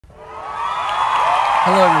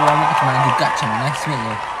Hello everyone, welcome to my new gotcha. Nice to meet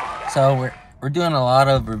you. So we're doing a lot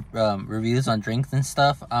of reviews on drinks and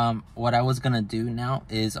stuff. What I was gonna do now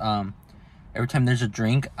is every time there's a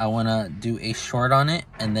drink, I wanna do a short on it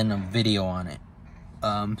and then a video on it.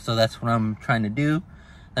 So that's what I'm trying to do.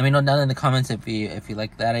 Let me know down in the comments if you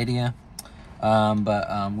like that idea.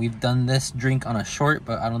 We've done this drink on a short,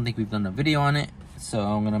 but I don't think we've done a video on it. So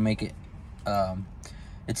I'm gonna make it.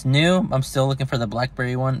 It's new. I'm still looking for the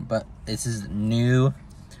blackberry one, but this is new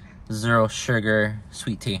 0 sugar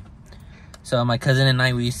sweet tea. So my cousin and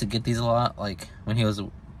I, we used to get these a lot. Like when he was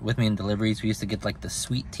with me in deliveries, we used to get like the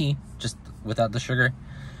sweet tea just without the sugar.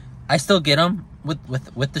 I still get them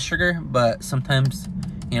with the sugar, but sometimes,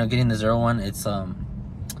 you know, getting the 0 one, it's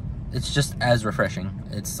just as refreshing.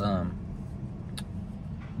 This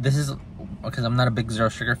is because I'm not a big 0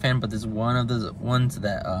 sugar fan, but this is one of the ones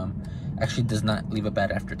that actually does not leave a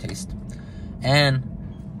bad aftertaste. And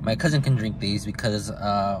my cousin can drink these because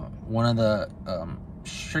one of the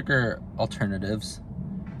sugar alternatives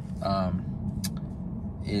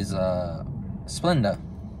is Splenda.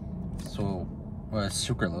 So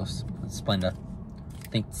sucralose, Splenda. I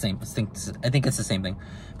think the same. I think it's the same thing,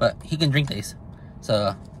 but he can drink these.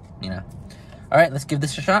 So, you know. All right, let's give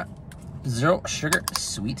this a shot. 0 sugar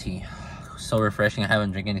sweet tea. So refreshing. I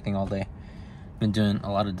haven't drank anything all day. Been doing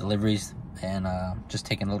a lot of deliveries and just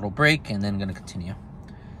taking a little break and then gonna continue.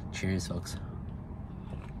 Cheers, folks.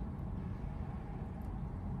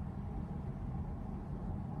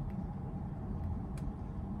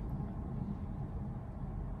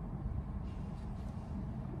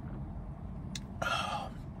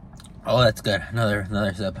 Oh, that's good. Another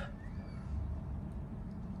sip.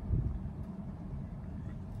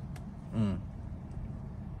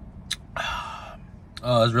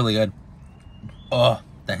 Oh, it's really good. Oh,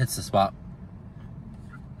 that hits the spot.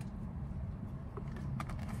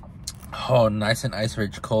 Oh, nice and ice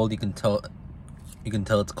rich, cold. You can tell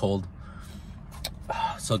it's cold.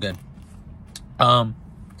 Oh, so good.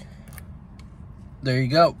 There you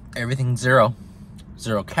go. Everything 0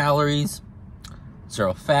 calories,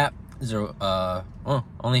 0 fat, 0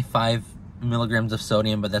 only 5 milligrams of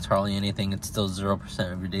sodium, but that's hardly anything. It's still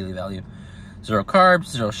 0% of your daily value. 0 carbs,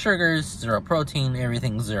 0 sugars, 0 protein,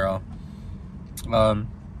 everything 0.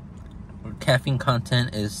 Caffeine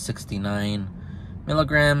content is 69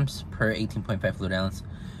 milligrams per 18.5 fluid ounce.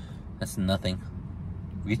 That's nothing.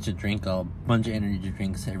 We used to drink a bunch of energy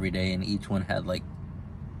drinks every day, and each one had like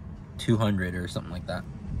 200 or something like that.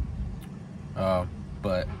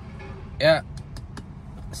 But yeah,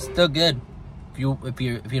 still good. If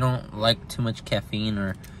you don't like too much caffeine,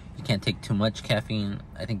 or you can't take too much caffeine,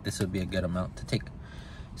 I think this would be a good amount to take.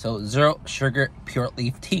 So 0 sugar pure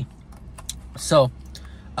leaf tea. So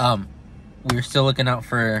we're still looking out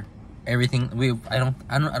for everything. I don't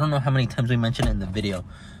know how many times we mentioned it in the video.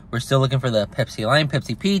 We're still looking for the Pepsi Lime,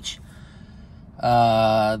 Pepsi Peach,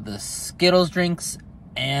 the Skittles drinks,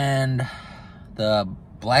 and the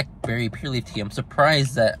blackberry pure leaf tea. I'm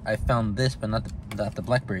surprised that I found this, but not the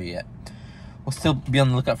blackberry yet. We'll still be on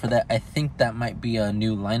the lookout for that. I think that might be a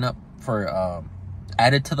new lineup for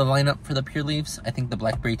added to the lineup for the pure leaves. I think the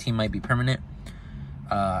blackberry tea might be permanent.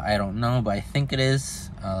 I don't know, but I think it is.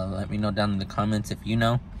 Let me know down in the comments if you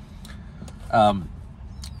know.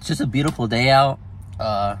 It's just a beautiful day out.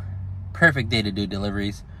 Perfect day to do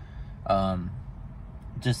deliveries.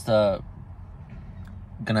 Just gonna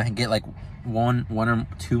get like one or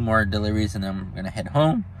two more deliveries, and then I'm gonna head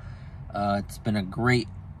home. It's been a great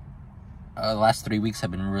last 3 weeks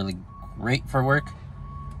have been really great for work.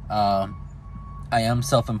 I am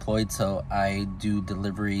self-employed, so I do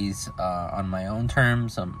deliveries on my own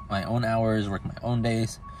terms, on my own hours, work my own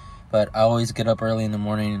days. But I always get up early in the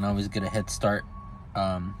morning and always get a head start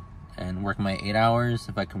and work my 8 hours.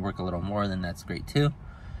 If I can work a little more, then that's great too.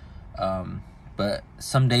 But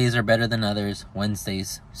some days are better than others.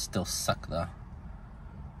 Wednesdays still suck though.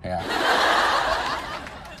 Yeah.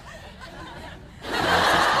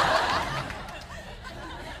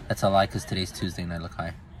 That's a lie, because today's Tuesday and I look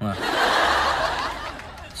high. Well,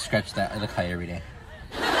 scratch that. I look high every day.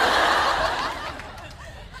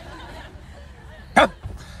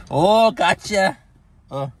 Oh, gotcha.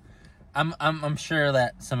 Oh, I'm sure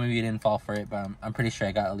that some of you didn't fall for it, but I'm pretty sure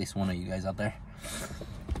I got at least one of you guys out there.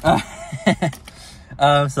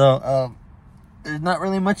 There's not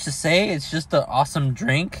really much to say. It's just an awesome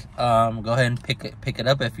drink. Go ahead and pick it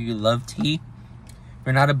up if you love tea. If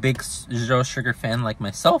you're not a big 0 sugar fan like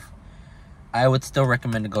myself, I would still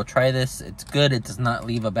recommend to go try this. It's good. It does not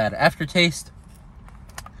leave a bad aftertaste.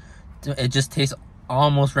 It just tastes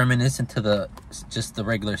almost reminiscent to just the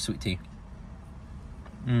regular sweet tea.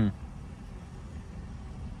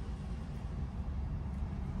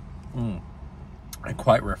 And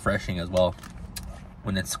quite refreshing as well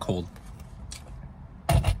when it's cold.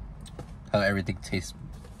 How everything tastes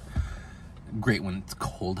great when it's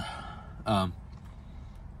cold.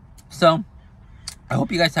 So I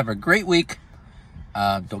hope you guys have a great week.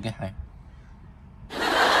 Don't get high. You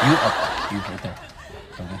right there.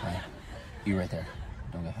 Don't get high. You right there.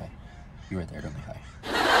 Don't get high. You right there. Don't get high.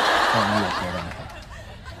 Oh, you right there. Don't get high.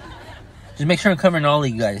 Just make sure I'm covering all of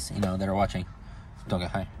you guys, that are watching. Don't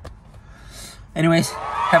get high. Anyways,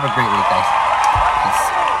 have a great week, guys.